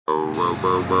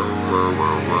Yeah,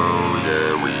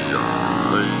 we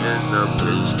are in the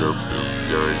place to be.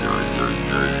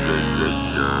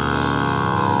 Yeah.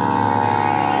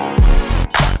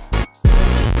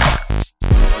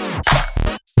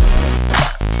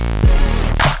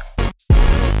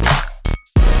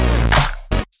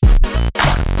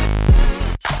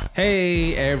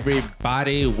 Hey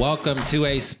everybody, welcome to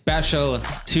a special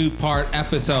two-part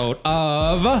episode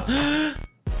of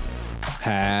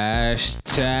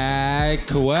Hashtag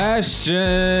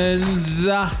Questions.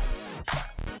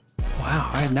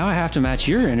 Wow, now I have to match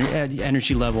your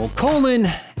energy level.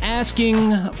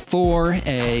 Asking for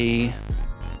a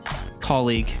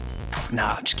colleague.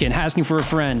 Nah, just kidding. Asking for a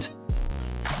friend.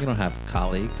 You don't have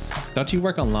colleagues. Don't you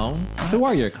work alone? Who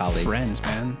are your colleagues? Friends,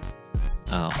 man.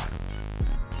 Oh,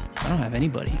 I don't have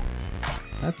anybody.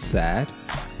 that's sad.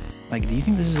 Like, do you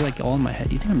think this is like all in my head?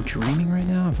 Do you think I'm dreaming right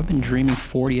now? If I've been dreaming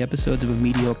 40 episodes of a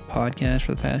mediocre podcast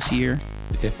for the past year.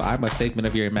 If I'm a figment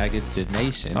of your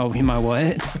imagination, Oh, my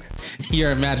what?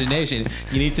 your imagination,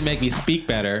 you need to make me speak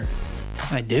better.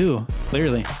 I do,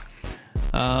 clearly.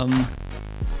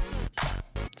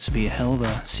 This would be a hell of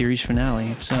a series finale,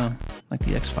 if so. Like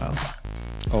the X-Files.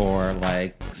 Or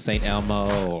like St.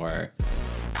 Elmo or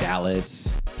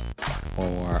Dallas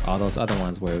or all those other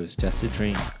ones where it was just a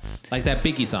dream. Like that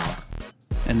Biggie song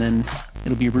And then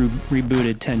it'll be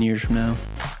rebooted 10 years from now.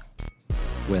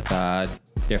 with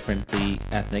differently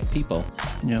ethnic people.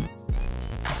 Yep.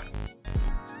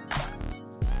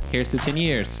 Here's to 10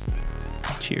 years.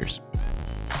 Cheers.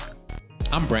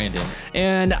 I'm Brandon.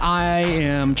 And I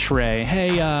am Trey.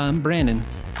 Hey, Brandon,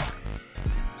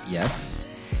 Yes.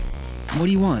 what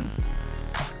do you want?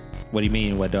 What do you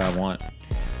mean? What do I want?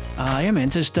 Yeah, man,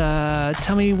 just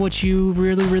tell me what you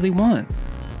really, really want.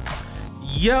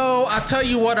 Yo, I'll tell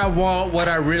you what I want, what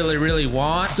I really, really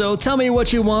want. So tell me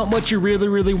what you want, what you really,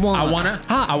 really want. I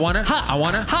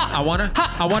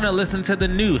wanna listen to the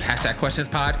new Hashtag Questions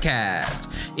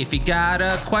podcast. If you got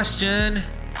a question,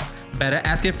 better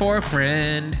ask it for a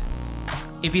friend.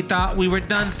 If you thought we were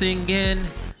done singing,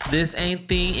 this ain't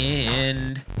the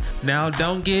end. Now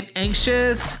don't get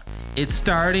anxious, it's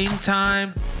starting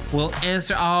time. We'll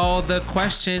answer all the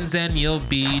questions and you'll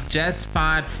be just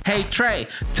fine. Hey Trey,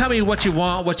 tell me what you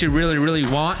want, what you really, really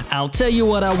want. I'll tell you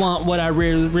what I want, what I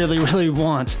really, really, really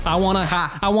want. I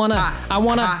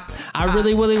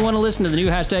really, really want to listen to the new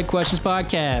Hashtag Questions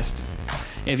podcast.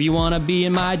 If you want to be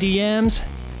in my DMs,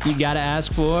 you got to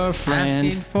ask for a friend.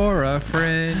 Asking for a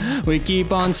friend. We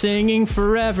keep on singing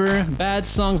forever. Bad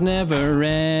songs never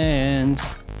end.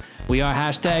 We are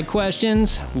Hashtag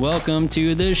Questions. Welcome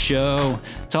to the show.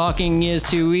 Talking is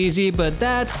too easy, but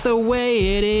that's the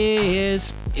way it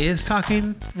is. Is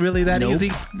talking really that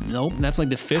easy? Nope. That's like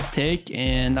the fifth take,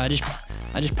 and I just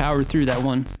powered through that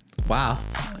one. Wow.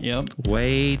 Yep.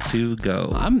 Way to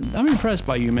go. I'm impressed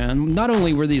by you, man. Not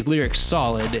only were these lyrics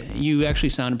solid, you actually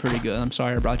sounded pretty good. I'm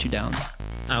sorry I brought you down.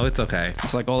 Oh, it's okay.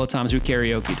 It's like all the times we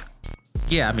karaoke'd.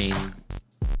 Yeah, I mean,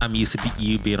 I'm used to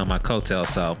you being on my coattail,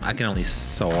 so I can only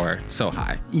soar so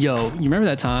high. Yo, you remember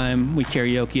that time we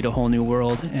karaoke'd A Whole New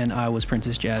World and I was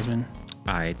Princess Jasmine?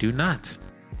 I do not.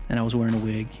 And I was wearing a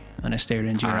wig and I stared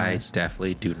into your I eyes.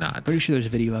 definitely do not. Pretty sure there's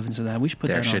video evidence of that. We should put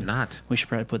There that on. should not. We should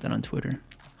probably put that on Twitter.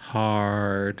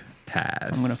 Hard pass.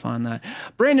 I'm gonna find that.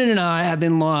 Brandon and I have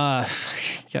been God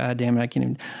damn it, I can't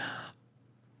even.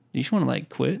 You just want to like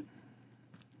quit?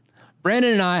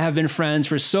 Brandon and I have been friends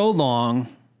for so long.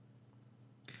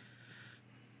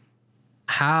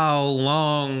 How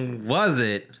long was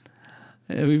it?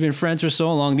 We've been friends for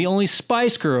so long. The only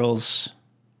Spice Girls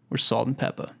were Salt and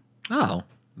Pepper. Oh,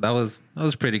 that was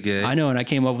pretty good. I know, and I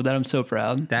came up with that. I'm so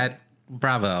proud.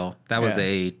 Bravo. That was Yeah.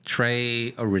 a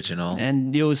Trey original.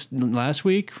 And it was last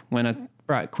week when I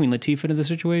brought Queen Latifah into the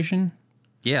situation.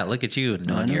 Yeah, look at you I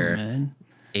knowing know, your man.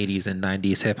 80s and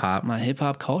 90s hip hop. My hip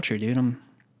hop culture, dude. I'm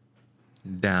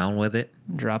Down with it.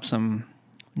 drop some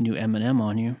new Eminem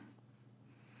on you.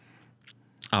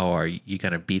 Oh, are you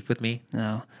gonna beef with me?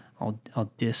 No,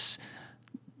 I'll diss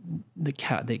the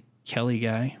Kelly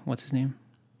guy. What's his name?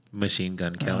 Machine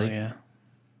Gun Kelly. Oh yeah.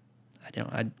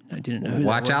 I didn't know who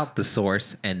Watch that was. out, the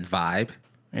source and vibe.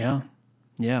 Yeah.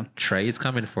 Yeah. Trey's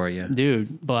coming for you.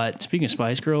 Dude, but speaking of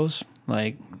Spice Girls,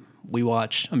 like we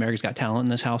watch America's Got Talent in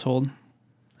this household,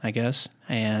 I guess.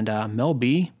 And Mel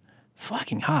B,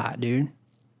 fucking hot, dude.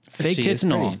 Fake She tits is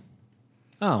and all. pretty.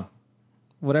 Oh,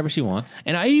 whatever she wants.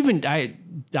 And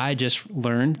I just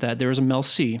learned that there was a Mel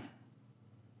C.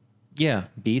 Yeah,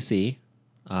 BC.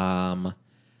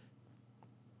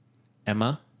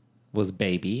 Emma was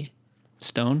Baby.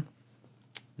 Stone.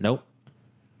 Nope.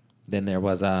 Then there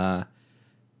was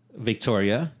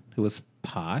Victoria, who was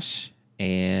Posh,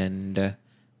 And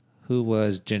who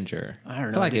was Ginger? I don't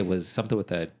know, feel like dude. it was something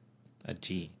with a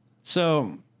G.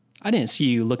 So I didn't see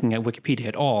you looking at Wikipedia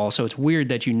at all, so it's weird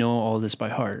that you know all this by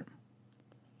heart.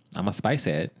 I'm a spice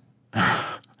head. Is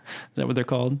that what they're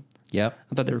called? Yep.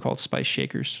 I thought they were called spice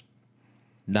shakers.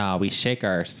 Nah, we shake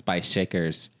our spice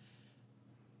shakers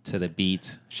to the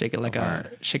beat. Shake it like how's You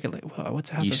it?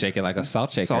 shake it like a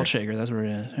salt shaker. Salt shaker, that's what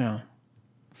it is. Yeah.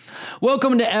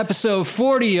 Welcome to episode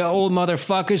 40, you old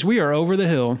motherfuckers. We are over the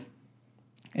hill.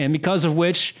 And because of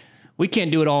which, we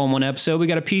can't do it all in one episode. We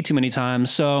got to pee too many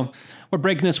times. So we're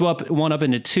breaking this one up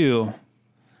into two.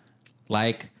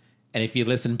 And if you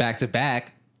listen back to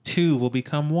back, 2 will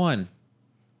become 1.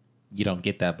 You don't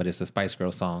get that, but it's a Spice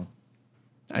Girl song.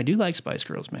 I do like Spice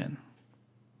Girls, man.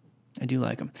 I do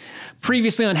like them.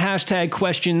 Previously on hashtag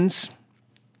questions,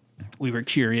 we were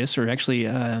curious, or actually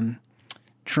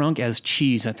drunk as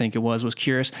cheese, I think it was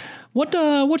curious.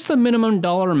 What's the minimum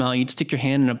dollar amount you'd stick your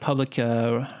hand in a public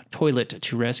toilet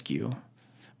to rescue?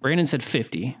 Brandon said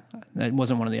 50. That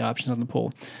wasn't one of the options on the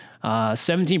poll.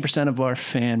 17% of our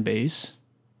fan base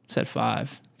said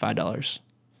 $5.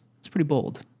 It's pretty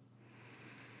bold.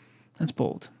 That's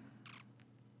bold.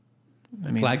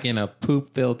 I mean, Like in a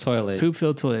poop-filled toilet,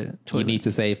 poop-filled toilet. you need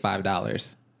to save $5.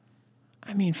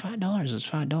 I mean, $5 is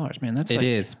 $5, man. That's It like,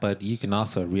 is, but you can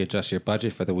also readjust your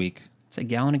budget for the week. It's a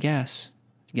gallon of gas.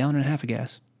 It's a gallon and a half of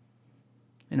gas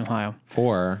in Ohio.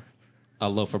 Or a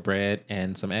loaf of bread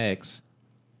and some eggs.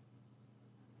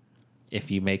 If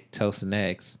you make toast and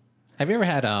eggs. Have you ever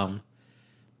had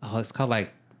it's called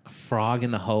like a frog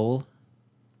in the hole?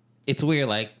 It's weird,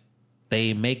 like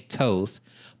they make toast,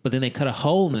 but then they cut a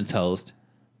hole in the toast,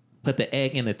 put the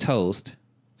egg in the toast,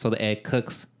 so the egg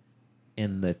cooks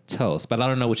in the toast. But I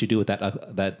don't know what you do with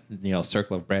that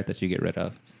circle of bread that you get rid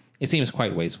of. It seems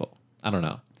quite wasteful. I don't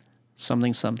know.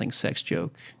 Something sex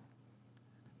joke.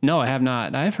 No, I have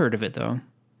not. I've heard of it though.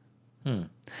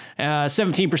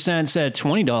 17% said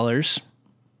 $20. A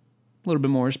little bit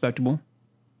more respectable.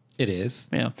 It is.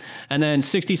 Yeah. And then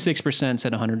 66%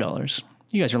 said $100.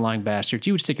 You guys are lying bastards.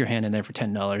 You would stick your hand in there for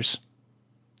 $10.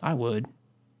 I would.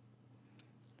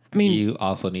 I mean, You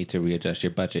also need to readjust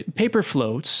your budget. paper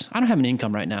floats. I don't have an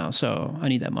income right now, so I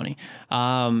need that money.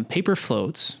 Paper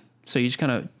floats. So you just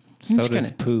kind of. So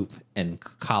does poop and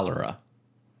cholera.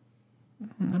 I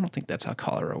don't think that's how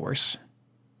cholera works.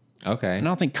 Okay. And I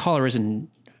don't think cholera is in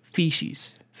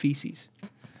feces.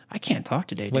 I can't talk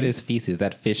today, dude. What is feces? Is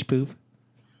that fish poop?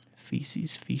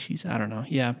 Feces? I don't know.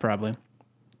 Yeah, probably.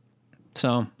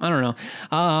 So, I don't know.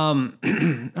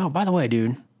 Oh, by the way,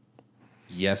 dude.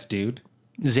 Yes, dude.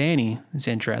 Zanny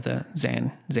You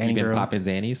been girl. popping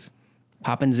Xannies?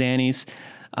 Popping Zannies.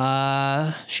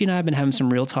 She and I have been having some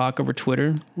real talk over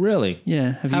Twitter. Really?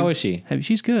 Yeah. How is she?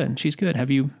 She's good. She's good. Have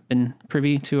you been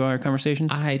privy to our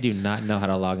conversations? I do not know how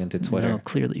to log into Twitter. No,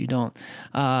 clearly you don't.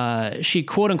 She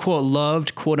quote unquote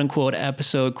loved quote unquote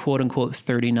episode quote unquote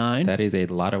 39. That is a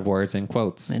lot of words and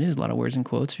quotes. It is a lot of words and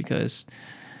quotes because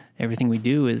everything we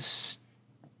do is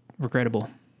regrettable.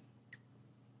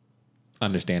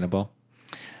 Understandable.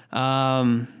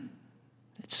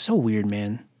 It's so weird,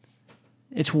 man.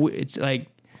 It's like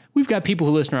we've got people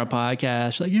who listen to our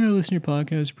podcast, like, yeah, listen to your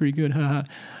podcast, it's pretty good, haha.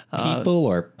 People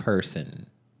or person?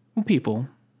 Well, people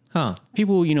Huh.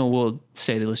 will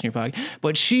say they listen to your podcast,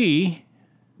 but she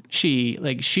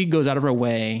goes out of her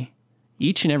way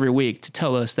each and every week to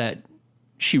tell us that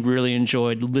she really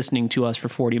enjoyed listening to us for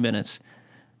 40 minutes.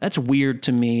 That's weird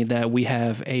to me that we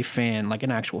have a fan, like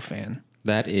an actual fan.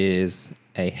 That is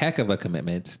a heck of a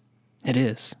commitment. It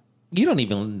is. You don't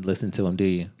even listen to them, do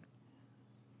you?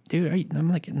 Dude, I'm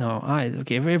like, no,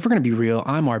 okay, if we're going to be real,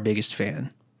 I'm our biggest fan.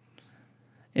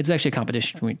 It's actually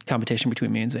a competition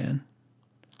between me and Zan.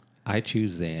 I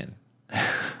choose Zan.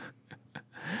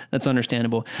 That's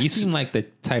understandable. You seem like the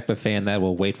type of fan that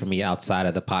will wait for me outside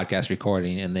of the podcast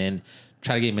recording and then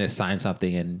try to get me to sign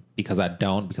something. And because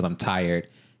I'm tired,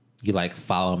 you like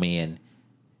follow me and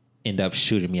end up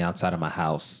shooting me outside of my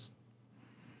house.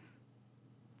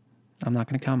 I'm not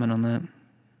going to comment on that.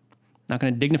 Not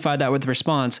going to dignify that with a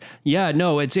response. Yeah,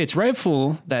 no, it's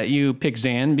rightful that you pick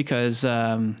Zan because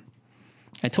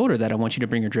I told her that I want you to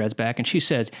bring your dreads back, and she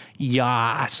said,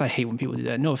 "Yes." I hate when people do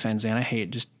that. No offense, Zan.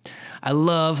 I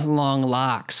love long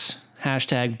locks.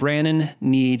 Hashtag Brandon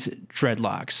needs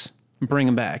dreadlocks. Bring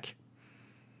them back.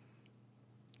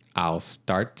 I'll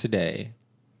start today.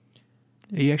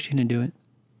 Are you actually going to do it?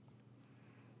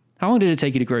 How long did it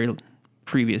take you to grow your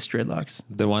previous dreadlocks?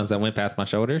 The ones that went past my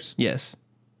shoulders? Yes.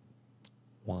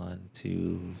 1,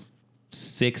 2,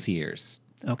 6 years.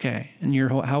 Okay. And you're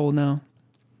how old now?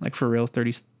 Like for real,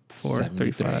 34,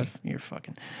 73. 35?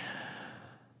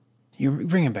 You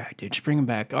bring him back, dude. Just bring him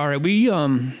back. All right, we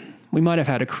might have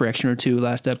had a correction or two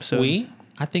last episode.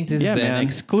 I think this is man. an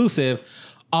exclusive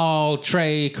all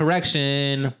Trey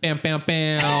correction. Bam, bam,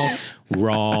 bam.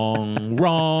 Wrong.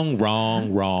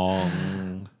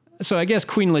 So I guess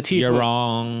Queen Latifah You're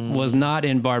wrong. was not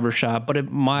in Barbershop, but You're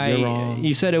wrong.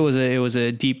 you said it was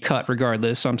a deep cut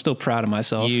regardless. So I'm still proud of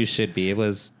myself. You should be. It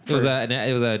was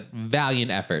a valiant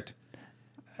effort.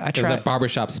 It was a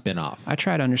barbershop spinoff. I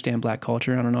try to understand black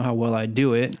culture. I don't know how well I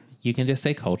do it. You can just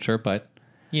say culture, but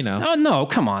you know. Oh no,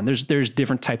 come on. There's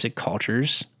different types of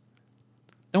cultures.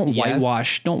 Don't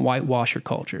whitewash your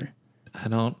culture. I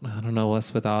don't know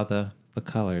what's with all the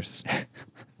colors.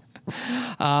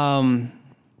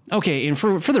 Okay, and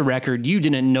for the record, you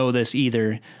didn't know this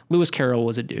either. Lewis Carroll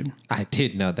was a dude. I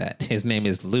did know that. His name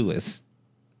is Lewis.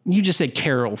 You just said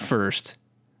Carroll first.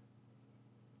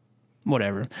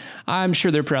 Whatever. I'm sure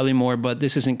there are probably more, but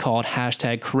this isn't called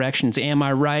hashtag corrections. Am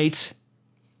I right?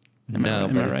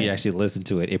 But if you actually listen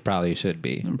to it, it probably should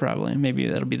be. Probably. Maybe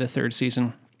that'll be the third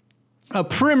season. A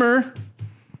primer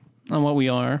on what we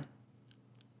are.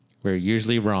 We're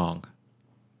usually wrong.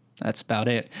 That's about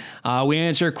it. We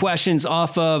answer questions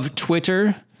off of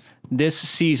Twitter. This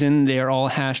season, they are all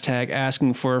hashtag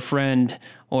asking for a friend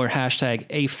or hashtag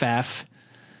AFAF.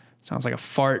 Sounds like a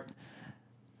fart.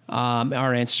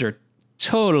 Our answers are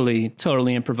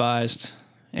totally improvised,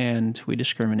 and we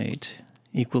discriminate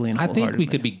equally and I wholeheartedly. think we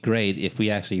could be great if we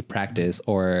actually practice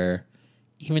or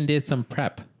even did some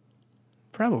prep.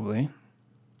 Probably.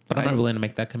 But I'm not willing to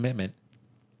make that commitment.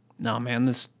 No, man,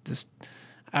 this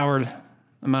hour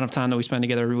amount of time that we spend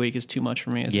together every week is too much for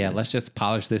me. Let's just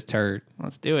polish this turd.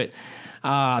 Let's do it.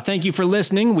 Thank you for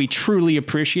listening. We truly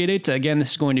appreciate it. Again, this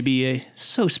is going to be a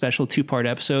so special 2-part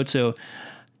episode. So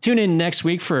tune in next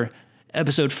week for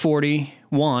episode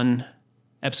 41,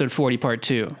 episode 40, part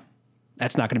 2.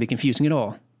 That's not going to be confusing at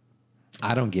all.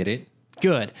 I don't get it.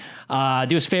 Good.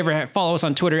 Do us a favor, follow us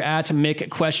on Twitter at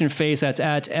McQuestionFace. That's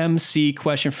at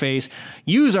MCQuestionFace.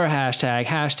 Use our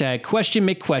hashtag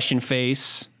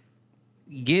QuestionMcQuestionFace.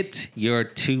 Get your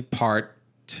 2-part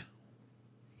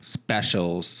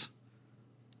specials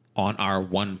on our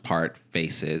 1-part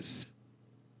faces,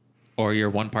 or your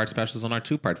 1-part specials on our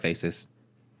 2-part faces.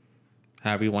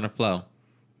 However you want to flow.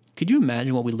 Could you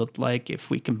imagine what we looked like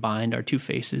if we combined our 2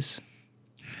 faces?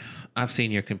 I've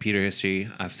seen your computer history.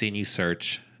 I've seen you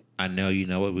search. I know you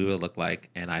know what we would look like,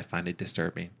 and I find it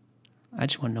disturbing. I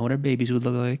just want to know what our babies would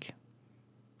look like.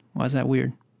 Why is that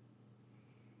weird?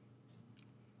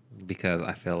 Because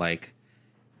I feel like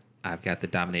I've got the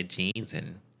dominant genes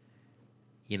and,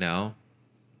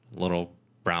 little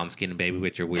brown-skinned baby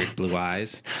with your weird blue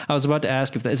eyes. I was about to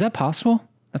ask is that possible?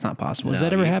 That's not possible. Has No,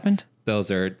 that ever happened?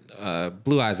 Those are,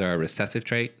 blue eyes are a recessive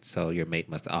trait, so your mate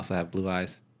must also have blue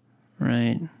eyes.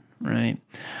 Right.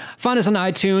 Find us on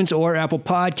iTunes or Apple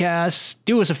Podcasts.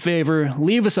 Do us a favor,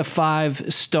 leave us a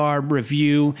 5-star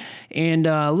review, and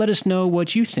let us know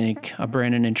what you think a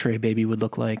Brandon and Trey baby would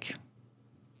look like.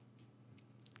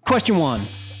 Question 1.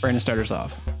 Brandon, start us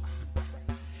off.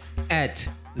 At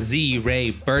Z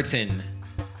Ray Burton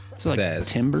So says, like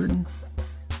Tim Burton?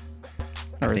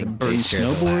 Or the think Burton they share the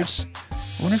snowboards?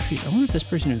 I wonder if this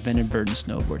person invented Burton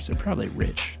snowboards. They're probably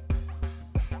rich.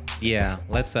 yeah,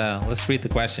 let's read the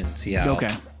question, see how Okay.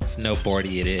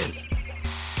 snowboardy it is.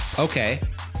 Okay.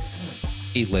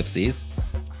 Ellipses.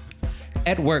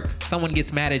 At work, someone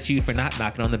gets mad at you for not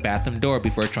knocking on the bathroom door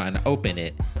before trying to open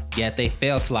it, yet they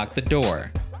fail to lock the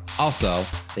door. Also,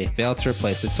 they fail to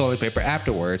replace the toilet paper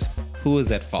afterwards. Who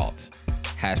is at fault?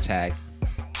 Hashtag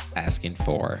asking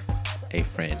for a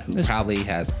friend who probably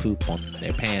has poop on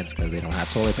their pants because they don't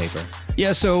have toilet paper.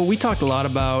 Yeah, so we talked a lot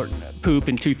about poop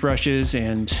and toothbrushes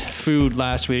and food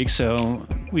last week, so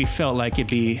we felt like it'd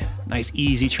be a nice,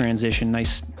 easy transition,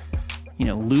 nice,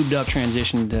 lubed up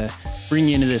transition to bring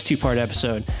you into this 2-part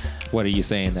episode. What are you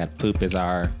saying, that poop is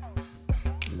our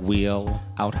wheel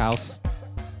outhouse?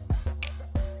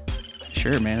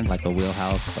 Sure, man. Like a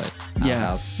wheelhouse, but Yeah,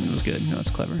 outhouse? it was good. No,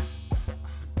 it's clever.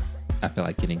 I feel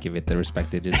like you didn't give it the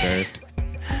respect it deserved.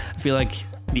 I feel like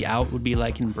the out would be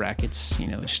like in brackets,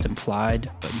 it's just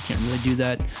implied, but you can't really do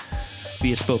that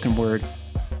via spoken word.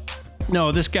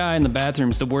 No, this guy in the bathroom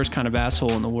is the worst kind of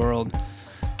asshole in the world.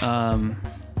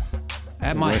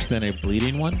 Worse than a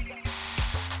bleeding one?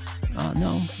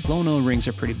 No, blown rings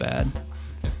are pretty bad.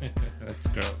 That's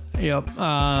gross. Yep.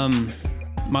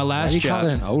 My last Why do you job. call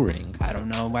it an O-ring? I don't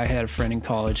know. I had a friend in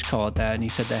college call it that, and he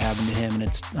said that happened to him, and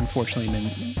it's unfortunately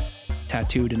been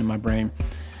tattooed into my brain.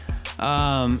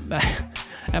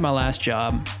 At my last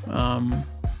job, I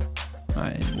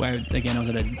was at a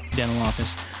dental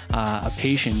office. A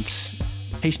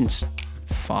patient's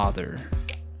father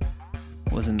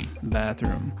was in the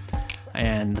bathroom.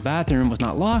 And the bathroom was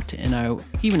not locked. And I,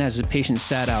 even as the patient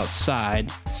sat outside,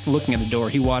 looking at the door,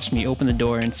 he watched me open the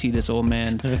door and see this old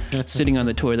man sitting on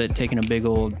the toilet taking a big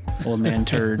old man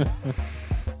turd.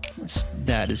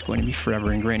 That is going to be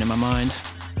forever ingrained in my mind.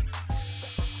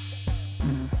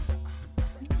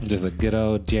 Just a good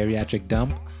old geriatric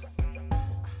dump.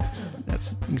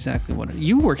 That's exactly what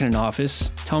you work in an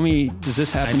office. Tell me, does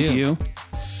this happen to you?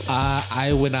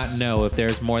 I would not know if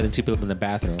there's more than 2 people in the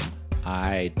bathroom.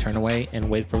 I turn away and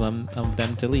wait for them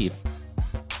to leave.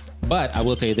 But I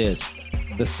will tell you this: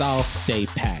 the stalls stay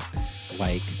packed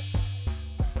like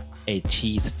a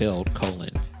cheese-filled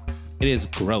colon. It is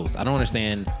gross. I don't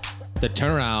understand the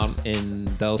turnaround in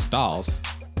those stalls.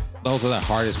 Those are the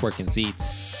hardest working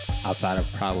seats outside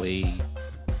of probably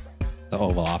the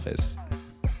Oval Office.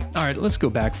 All right, let's go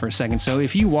back for a second. So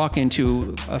if you walk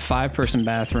into a 5-person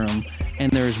bathroom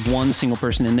and there's one single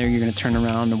person in there, you're going to turn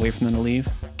around and wait for them to leave?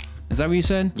 Is that what you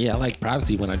said? Yeah, I like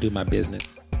privacy when I do my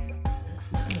business.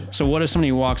 So what if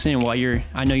somebody walks in while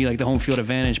I know you like the home field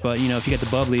advantage, but if you get the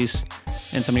bubblies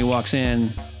and somebody walks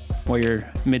in while you're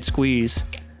mid-squeeze,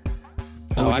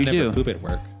 what would you do? I never poop at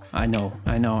work. I know.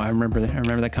 I remember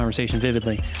that conversation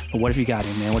vividly. But what if you got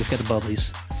him, man? What if you got the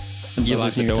bubblies? You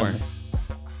lock the door.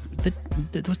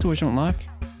 Those doors don't lock.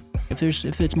 If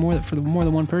it's more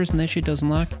than one person, that shit doesn't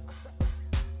lock.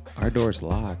 Our door's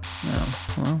locked.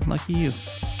 Oh, well, lucky you.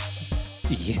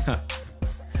 Yeah.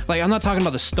 Like, I'm not talking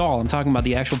about the stall. I'm talking about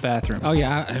the actual bathroom. Oh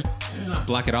yeah, I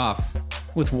block it off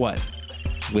With what?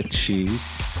 with shoes.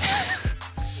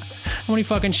 How many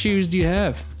fucking shoes do you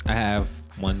have? I have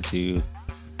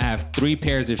 3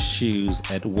 pairs of shoes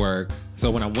at work.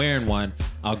 So when I'm wearing one,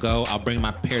 I'll bring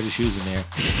my pairs of shoes in there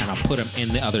and I'll put them in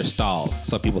the other stalls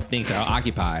so people think they're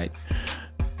occupied,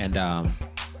 and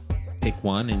pick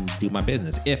one and do my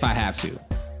business if I have to.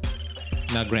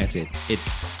 Now, granted, it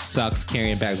sucks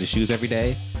carrying bags of shoes every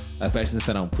day, especially since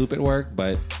I don't poop at work,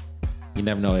 but you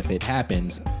never know if it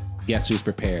happens. Guess who's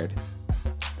prepared?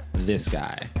 This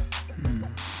guy.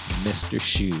 Mr.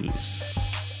 Shoes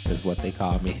is what they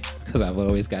call me because I've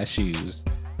always got shoes.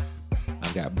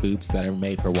 I've got boots that are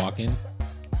made for walking.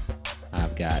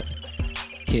 I've got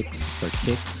kicks for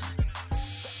kicks.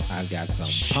 I've got some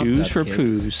shoes for kicks,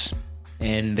 poos.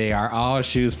 and they are all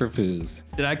shoes for poos.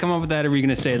 Did I come up with that, or were you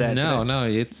going to say that? No,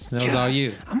 that was all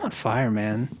you. I'm on fire,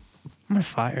 man. I'm on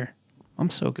fire. I'm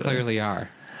so good. Clearly are.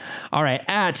 All right,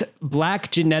 at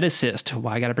Black Geneticist.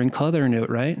 Well, I got to bring color into it,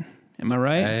 right? Am I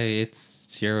right? Hey,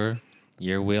 it's your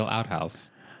wheel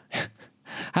outhouse.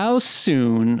 How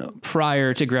soon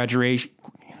prior to graduation?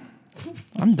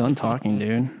 I'm done talking,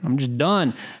 dude. I'm just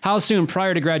done. How soon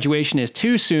prior to graduation is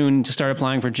too soon to start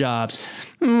applying for jobs?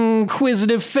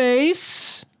 Inquisitive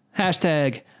face.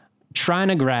 Hashtag trying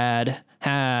to grad.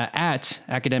 At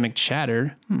academic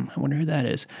chatter. I wonder who that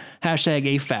is.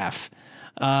 Hashtag AFAF.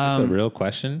 That's a real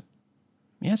question.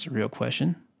 Yeah, it's a real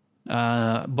question.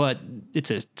 But it's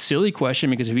a silly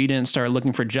question because if you didn't start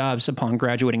looking for jobs upon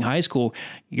graduating high school,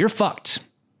 you're fucked.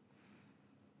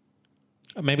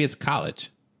 Maybe it's college.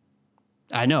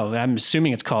 I know. I'm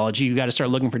assuming it's college. You got to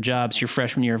start looking for jobs your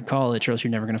freshman year of college, or else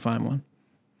you're never going to find one.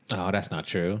 Oh, that's not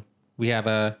true. We have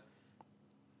a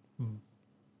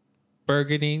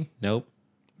burgeoning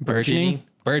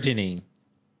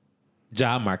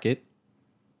job market.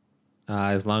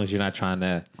 As long as you're not trying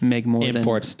to Make more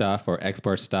import stuff or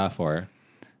export stuff or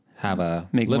have a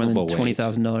make more than livable wage.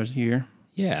 $20,000 a year.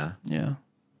 Yeah. Yeah.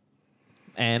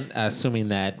 And assuming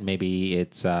that maybe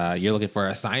it's you're looking for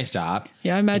a science job.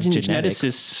 Yeah, I imagine genetics.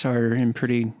 geneticists are in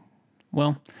pretty,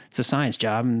 well, it's a science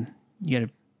job and you got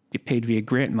to get paid via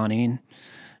grant money. And,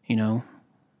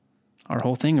 our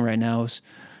whole thing right now is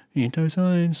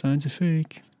anti-science, science is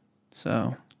fake.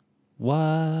 So.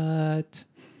 What?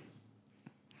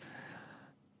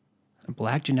 A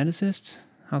black geneticist?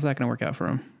 How's that going to work out for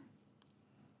him?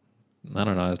 I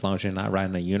don't know. As long as you're not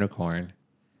riding a unicorn,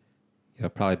 you'll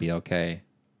probably be okay.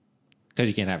 Because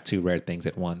you can't have 2 rare things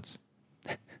at once.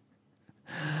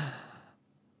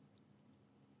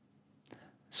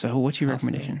 So what's your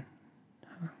recommendation?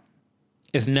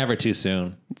 It's never too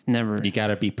soon. It's never. You got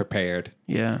to be prepared.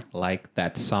 Yeah. Like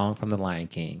that song from The Lion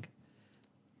King.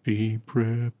 Be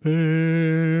prepared.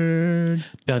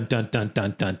 Dun, dun, dun,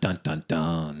 dun, dun, dun, dun,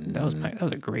 dun. That was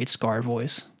a great Scar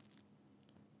voice.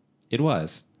 It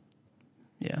was.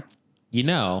 Yeah.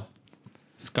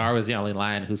 Scar was the only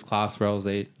lion whose claws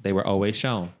they were always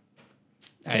shown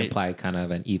to imply kind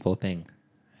of an evil thing.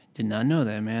 Did not know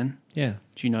that, man. Yeah.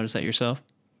 Did you notice that yourself?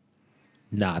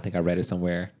 No, I think I read it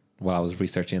somewhere while I was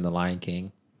researching The Lion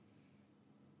King.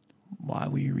 Why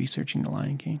were you researching The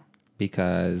Lion King?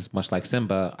 Because much like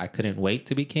Simba, I couldn't wait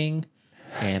to be king.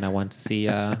 and I wanted to see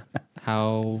how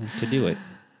to do it.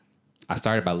 I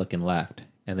started by looking left,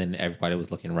 and then everybody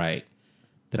was looking right.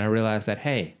 Then I realized that,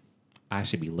 hey, I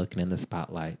should be looking in the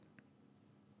spotlight.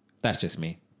 That's just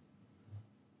me.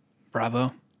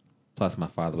 Bravo. Plus, my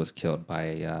father was killed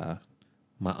by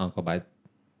my uncle by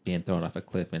being thrown off a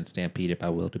cliff and stampeded by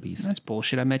wildebeest. That's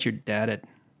bullshit. I met your dad at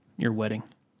your wedding.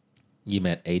 You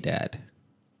met a dad.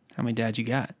 How many dads you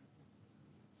got?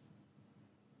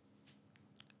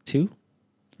 2?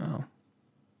 Oh.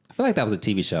 I feel like that was a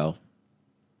TV show.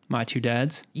 My two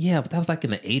dads? Yeah, but that was like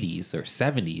in the 80s or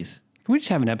 70s. Can we just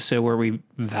have an episode where we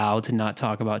vow to not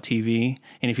talk about TV?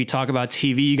 And if you talk about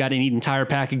TV, you got to eat an entire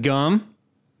pack of gum?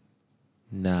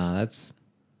 Nah,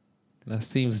 that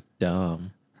seems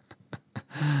dumb.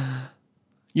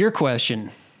 Your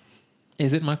question.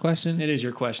 Is it my question? It is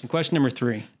your question. Question number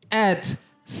 3. At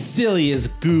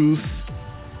Silliest Goose.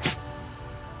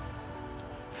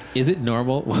 Is it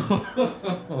normal?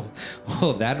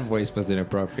 Well, that voice was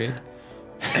inappropriate.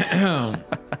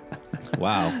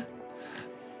 Wow.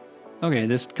 Okay,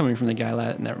 this coming from the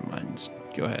guy. Never mind. Just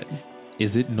go ahead.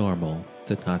 Is it normal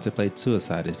to contemplate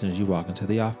suicide as soon as you walk into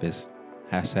the office?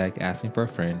 Hashtag asking for a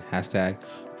friend. Hashtag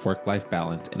work-life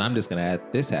balance. And I'm just going to add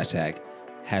this hashtag.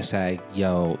 Hashtag,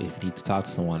 yo, if you need to talk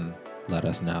to someone, let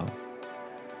us know.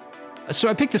 So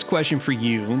I picked this question for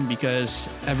you because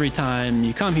every time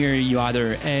you come here, you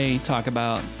either A, talk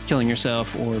about killing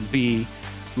yourself, or B,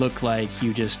 look like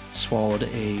you just swallowed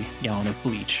a gallon of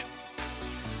bleach.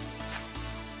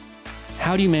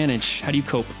 How do you manage? How do you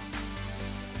cope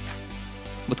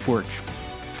with work?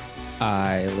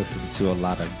 I listen to a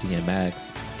lot of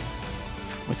DMX.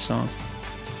 Which song?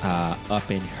 Up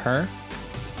in Her.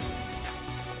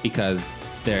 Because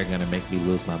they're going to make me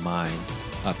lose my mind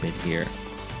up in here.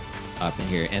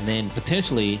 And then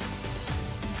potentially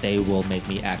they will make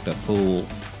me act a fool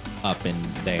up in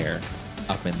there.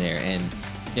 And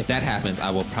if that happens,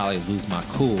 I will probably lose my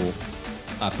cool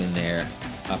up in there.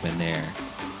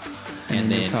 And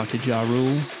then talk to Ja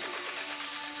Rule.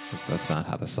 That's not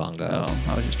how the song goes. Oh,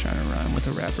 I was just trying to rhyme with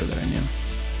a rapper that I knew.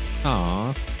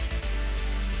 Aw.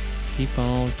 Keep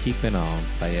on keeping on,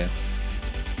 playa.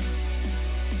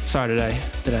 Sorry,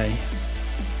 did I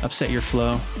upset your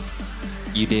flow?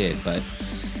 You did, but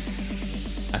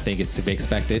I think it's to be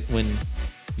expected when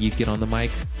you get on the mic.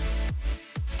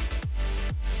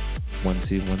 1,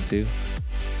 2, 1, 2.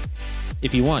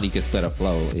 If you want, you can split a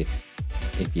flow if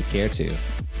you care to.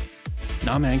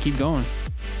 Nah, man, keep going.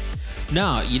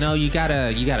 No, you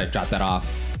gotta drop that off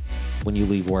when you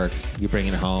leave work. You bring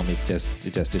it home, it just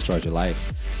destroys your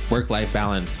life. Work-life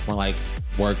balance, more like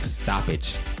work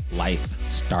stoppage, life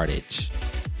startage.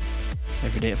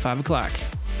 Every day at 5 o'clock.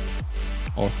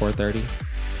 Or 4:30.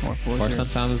 Or 4:30. Or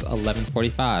sometimes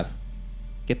 11:45.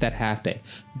 Get that half day.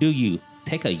 Do you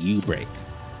take a U break?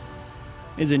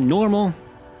 Is it normal? I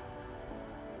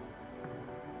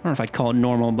don't know if I'd call it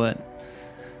normal, but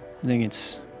I think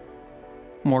it's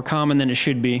more common than it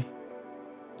should be.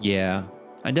 Yeah.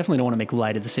 I definitely don't want to make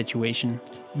light of the situation.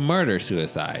 Murder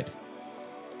suicide.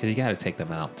 Because you got to take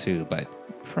them out too, but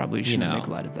Probably shouldn't make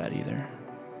light of that either.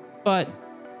 But,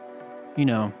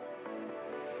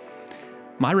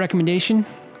 my recommendation,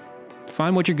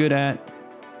 find what you're good at,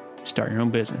 start your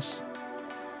own business.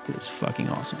 It's fucking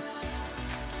awesome.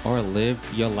 or live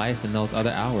your life in those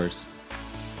other hours.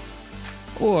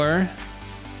 Or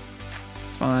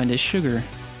find a sugar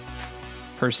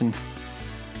person.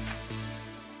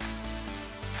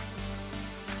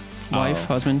 Wife,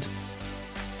 husband,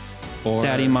 Or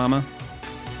daddy, mama.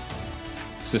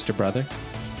 sister, brother.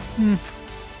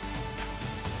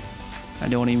 I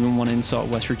don't even want to insult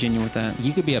West Virginia with that.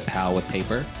 You could be a pal with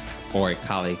paper or a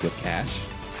colleague with cash.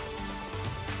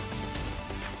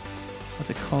 What's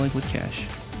a colleague with cash?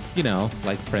 You know,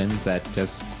 like friends that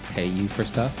just pay you for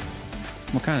stuff.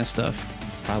 What kind of stuff?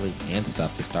 Probably hand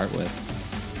stuff to start with.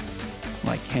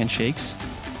 Like handshakes?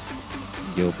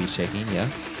 You'll be shaking, yeah.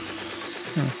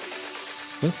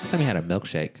 When's the last time you had a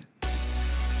milkshake?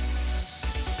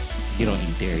 You don't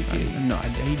eat dairy, do you? No, I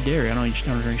eat dairy. I don't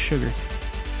drink sugar.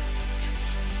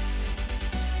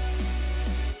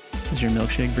 Does your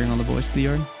milkshake bring all the boys to the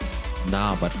yard?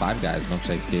 Nah, but Five Guys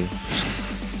milkshakes do.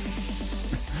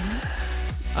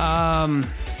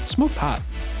 Smoked pot.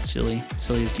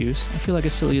 Silliest goose. I feel like a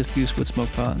silliest goose would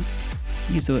smoke pot.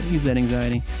 He's that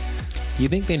anxiety. You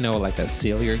think they know like a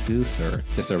sillier goose or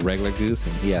just a regular goose,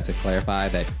 and he has to clarify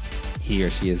that he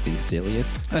or she is the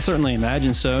silliest? I certainly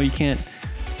imagine so. You can't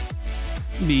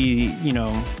be,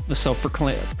 the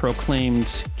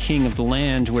self-proclaimed king of the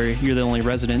land where you're the only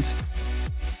resident.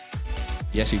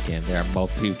 Yes, you can. There are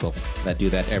multiple people that do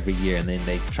that every year, and then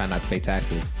they try not to pay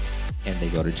taxes, and they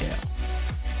go to jail.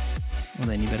 Well,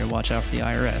 then you better watch out for the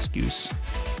IRS, Goose.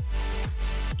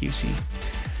 Goosey,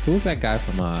 Who was that guy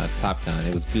from Top Gun?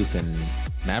 It was Goose and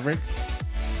Maverick.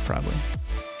 probably.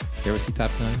 You ever see Top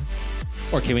Gun?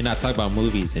 Or can we not talk about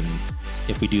movies? And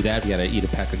if we do that, we gotta eat a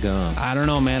pack of gum. I don't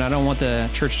know, man. I don't want the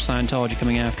Church of Scientology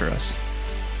coming after us.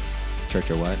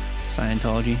 Church or what?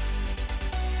 Scientology.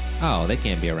 Oh, they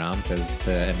can't be around because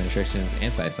the administration is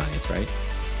anti-science, right?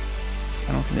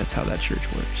 I don't think that's how that church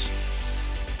works.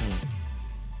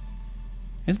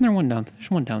 Isn't there one down? There's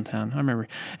one downtown. I remember.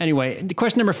 Anyway, the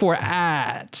question number 4: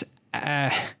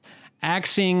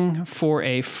 axing for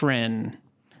a friend.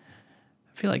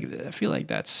 I feel like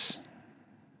that's.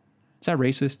 Is that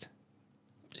racist?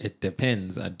 It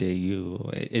depends.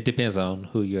 It depends on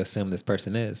who you assume this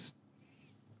person is.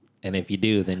 And if you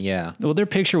do, then yeah. Well, their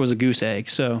picture was a goose egg,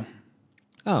 so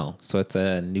Oh, so it's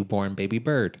a newborn baby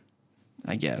bird.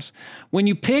 I guess. When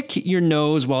you pick your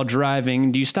nose while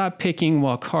driving, do you stop picking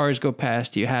while cars go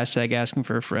past you? Hashtag asking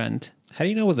for a friend. How do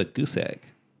you know it was a goose egg?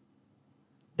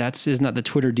 Isn't that the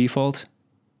Twitter default?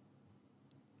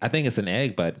 I think it's an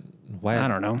egg, but why? I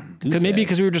don't know. Goose Maybe egg?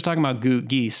 because we were just talking about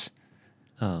geese.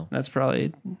 Oh, That's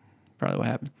probably what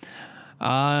happened.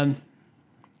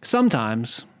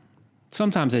 Sometimes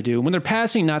I do. When they're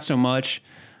passing, not so much.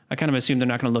 I kind of assume they're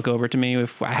not going to look over to me.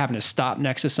 If I happen to stop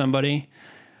next to somebody,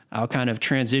 I'll kind of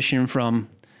transition from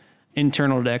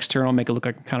internal to external, make it look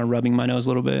like I'm kind of rubbing my nose a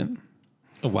little bit.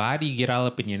 why do you get all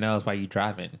up in your nose while you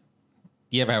driving?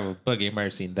 You ever have a boogie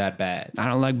emergency that bad? I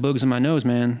don't like bugs in my nose,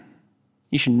 man.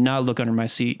 You should not look under my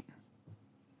seat.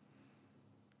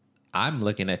 I'm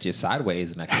looking at you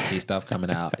sideways and I can see stuff coming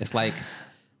out. It's like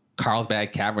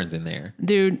Carlsbad Caverns in there.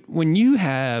 Dude, when you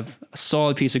have a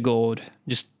solid piece of gold,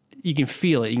 just you can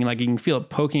feel it. You can feel it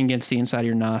poking against the inside of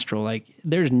your nostril. Like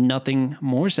there's nothing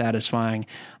more satisfying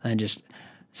than just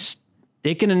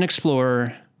sticking an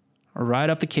Explorer right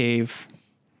up the cave,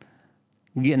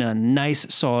 getting a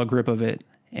nice solid grip of it,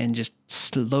 and just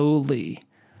slowly,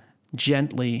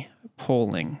 gently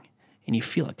pulling. And you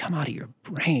feel it come out of your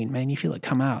brain, man. You feel it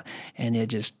come out, and it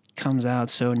just comes out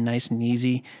so nice and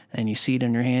easy. And you see it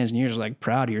in your hands, and you're just like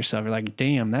proud of yourself. You're like,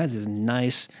 damn, that is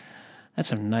nice.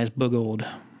 That's a nice bug old,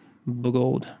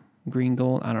 green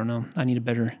gold. I don't know. I need a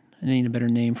better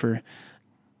name for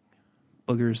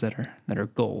boogers that are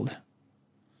gold.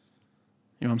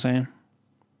 You know what I'm saying?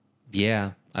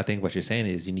 Yeah, I think what you're saying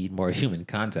is you need more human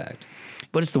contact.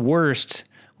 But it's the worst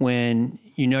when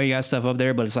you know you got stuff up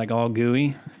there, but it's like all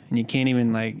gooey, and you can't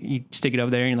even you stick it up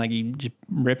there, and you just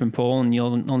rip and pull, and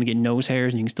you'll only get nose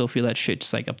hairs, and you can still feel that shit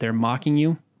just up there mocking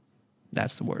you.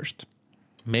 That's the worst.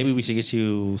 Maybe we should get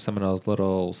you some of those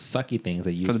little sucky things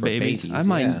that you use For the babies. I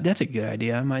might. Yeah. That's a good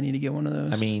idea. I might need to get one of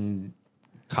those. I mean,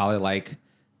 call it like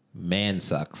man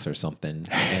sucks or something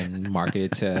and market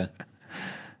it to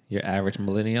your average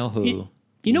millennial who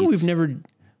you know eats- we've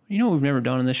never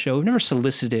done on this show. We've never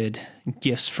solicited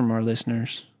gifts from our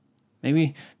listeners.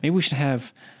 Maybe we should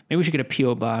get a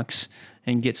PO box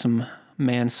and get some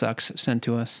man sucks sent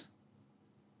to us.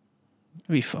 It'd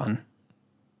be fun.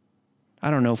 I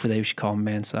don't know if they should call them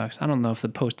man sucks. I don't know if the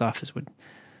post office would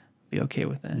be okay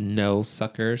with that. no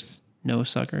suckers, No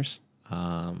suckers.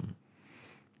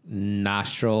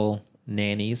 nostril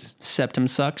nannies. Septum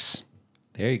sucks.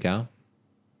 There you go.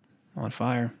 On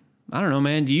fire. I don't know,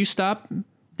 man. Do you stop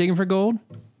digging for gold?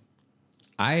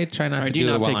 I try not Or to do you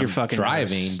do not it while pick your I'm fucking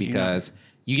driving nose? because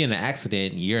you get in an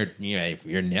accident and if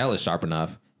your nail is sharp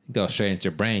enough, you go straight into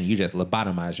your brain. You just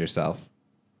lobotomize yourself.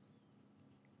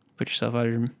 Put yourself out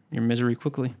of your misery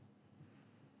quickly.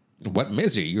 What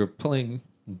misery? You're pulling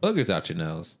boogers out your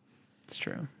nose. It's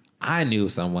true. I knew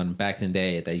someone back in the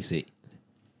day that used to.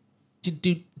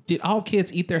 Did all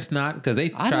kids eat their snot? Because they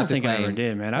I tried don't to think I claim ever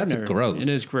did, man. That's gross. It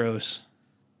is gross.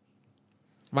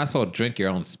 Might as well drink your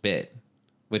own spit,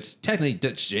 which technically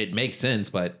it makes sense,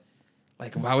 but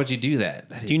why would you do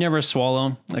that? Do you never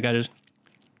swallow? Like I just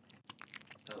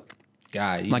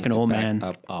God, you like need an to old back man.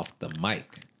 up off the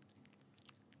mic.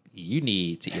 You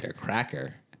need to eat a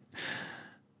cracker.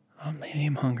 Oh, maybe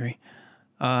I'm hungry.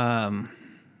 Why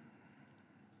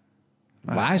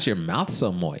is your mouth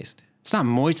so moist? It's not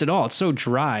moist at all. It's so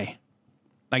dry.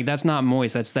 Like that's not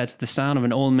moist. That's the sound of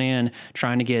an old man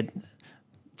trying to get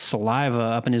saliva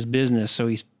up in his business, so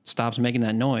he stops making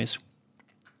that noise.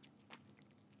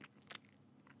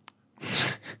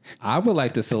 I would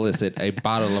like to solicit a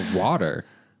bottle of water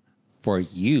for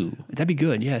you. That'd be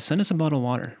good. Yeah, send us a bottle of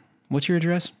water. What's your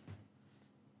address?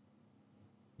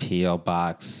 P.O.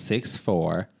 Box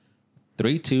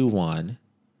 64321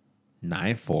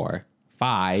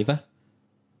 945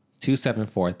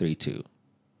 27432.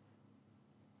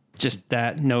 Just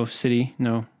that. No city.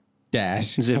 No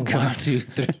Dash zip code.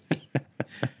 123.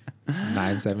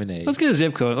 978. Let's get a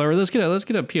zip code, or let's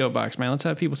get a PO box, man. Let's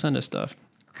have people send us stuff.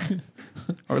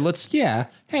 Or let's Yeah.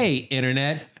 Hey,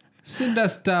 internet, send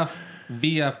us stuff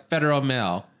via federal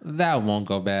mail. That won't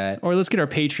go bad. Or let's get our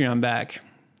Patreon back.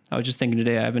 I was just thinking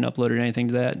today, I haven't uploaded anything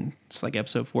to that. It's like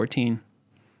episode 14.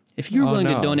 If you're willing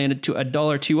to donate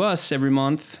 $1 to us every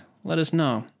month, let us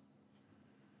know.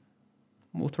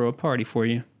 We'll throw a party for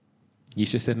you. You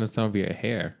should send them some of your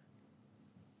hair.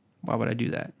 Why would I do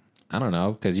that? I don't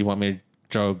know, because you want me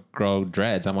to grow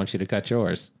dreads. I want you to cut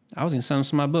yours. I was going to send them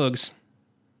some of my bugs.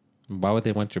 Why would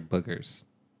they want your boogers?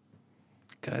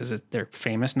 Because they're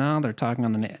famous now. They're talking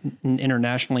on an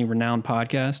internationally renowned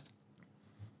podcast.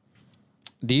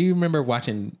 Do you remember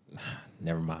watching...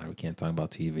 Never mind, we can't talk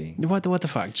about TV. What the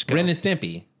fuck? Just go. Ren and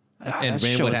Stimpy. And that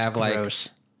Ren show would is have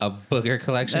gross. like a booger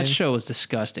collection. That show was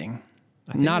disgusting.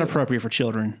 Not appropriate for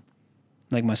children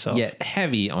like myself. Yet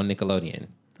heavy on Nickelodeon.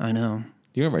 I know.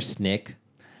 Do you remember Snick?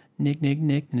 Nick,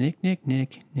 Nickelodeon.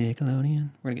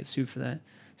 We're going to get sued for that.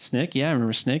 Snick? Yeah, I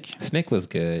remember Snick. Snick was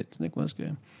good. Snick was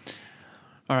good.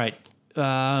 All right.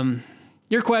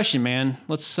 Your question, man.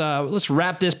 Let's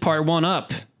wrap this part 1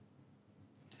 up.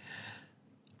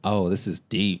 Oh, this is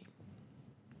deep.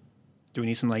 Do we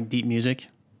need some like deep music?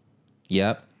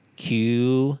 Yep.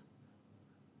 Cue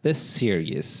the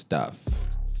serious stuff.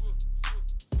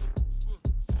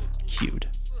 Cued.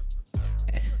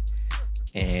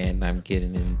 And I'm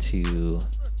getting into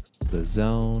the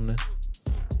zone.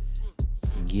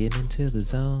 Get into the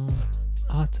zone.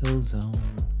 Auto zone.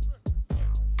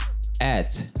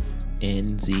 At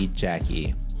NZ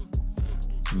Jackie.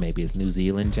 Maybe it's New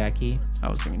Zealand Jackie. I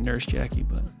was thinking Nurse Jackie,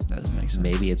 but that doesn't make sense.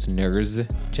 Maybe it's Nurse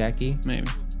Jackie. Maybe.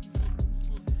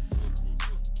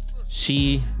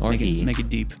 She or he Make it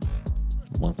deep.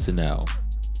 wants to know.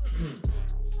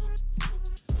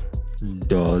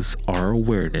 Does our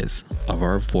awareness of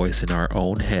our voice in our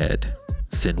own head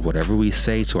send whatever we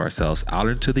say to ourselves out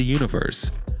into the universe?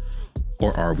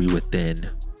 Or are we within,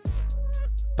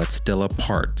 but still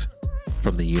apart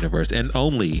from the universe? And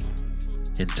only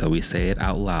until we say it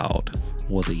out loud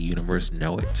will the universe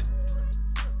know it.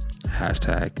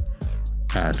 Hashtag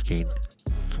asking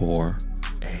for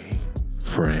a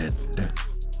friend.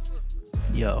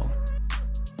 Yo,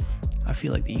 I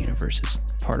feel like the universe is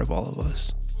part of all of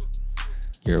us.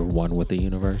 You're one with the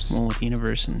universe? One with the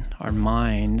universe, and our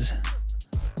minds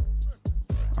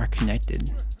are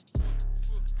connected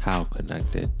How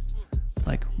connected?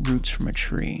 like roots from a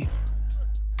tree.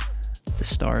 The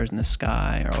stars in the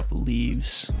sky are all the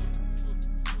leaves.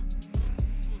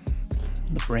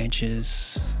 The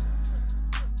branches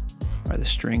are the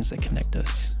strings that connect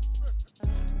us.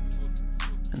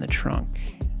 And the trunk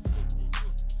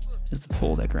is the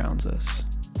pole that grounds us.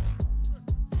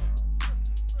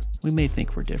 We may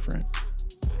think we're different,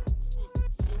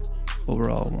 but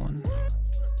we're all one.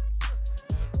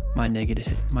 My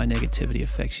negativity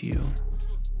affects you.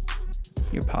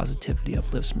 Your positivity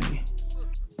uplifts me.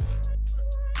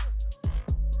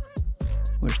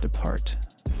 We're just a part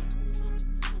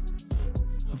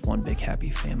of one big happy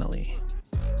family.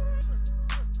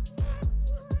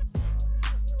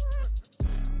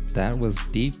 That was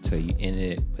deep till you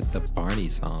ended it with the Barney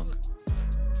song.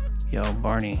 Yo,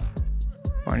 Barney.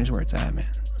 Barney's where it's at, man.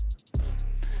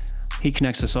 He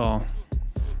connects us all.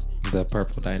 The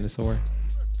purple dinosaur.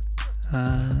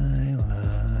 I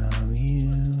love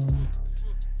you.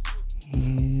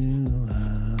 You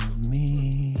love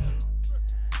me.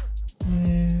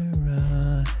 We're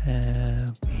a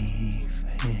happy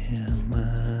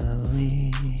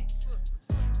family.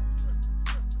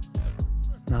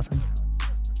 Nothing?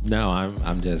 No,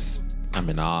 I'm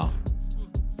in awe.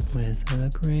 With a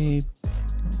great...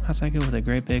 How's that go? With a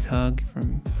great big hug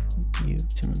from you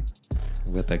to me.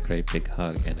 With a great big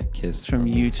hug and a kiss From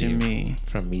you to me.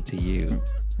 From me to you.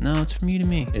 No, it's from you to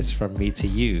me. It's from me to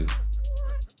you.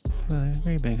 With a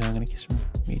great big hug and a kiss from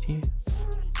me to you.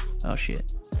 Oh,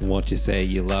 shit. Won't you say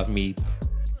you love me?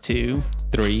 2,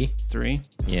 3. 3.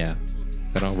 Yeah,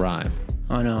 that don't rhyme.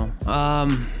 I know.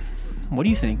 What do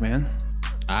you think, man?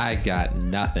 I got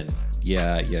nothing.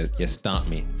 Yeah, you stumped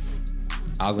me.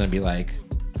 I was gonna be like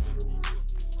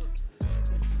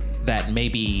that.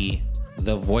 Maybe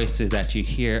the voices that you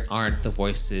hear aren't the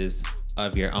voices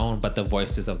of your own, but the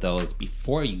voices of those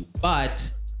before you.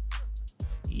 But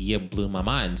you blew my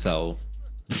mind, so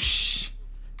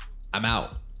I'm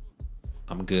out.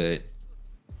 I'm good.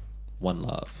 One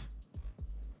love.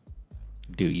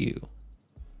 Do you?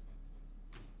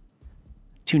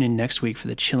 Tune in next week for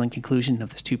the chilling conclusion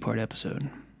of this 2-part episode.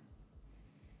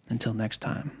 Until next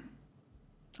time,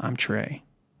 I'm Trey.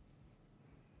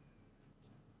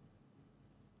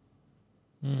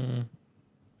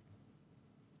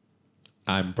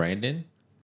 I'm Brandon.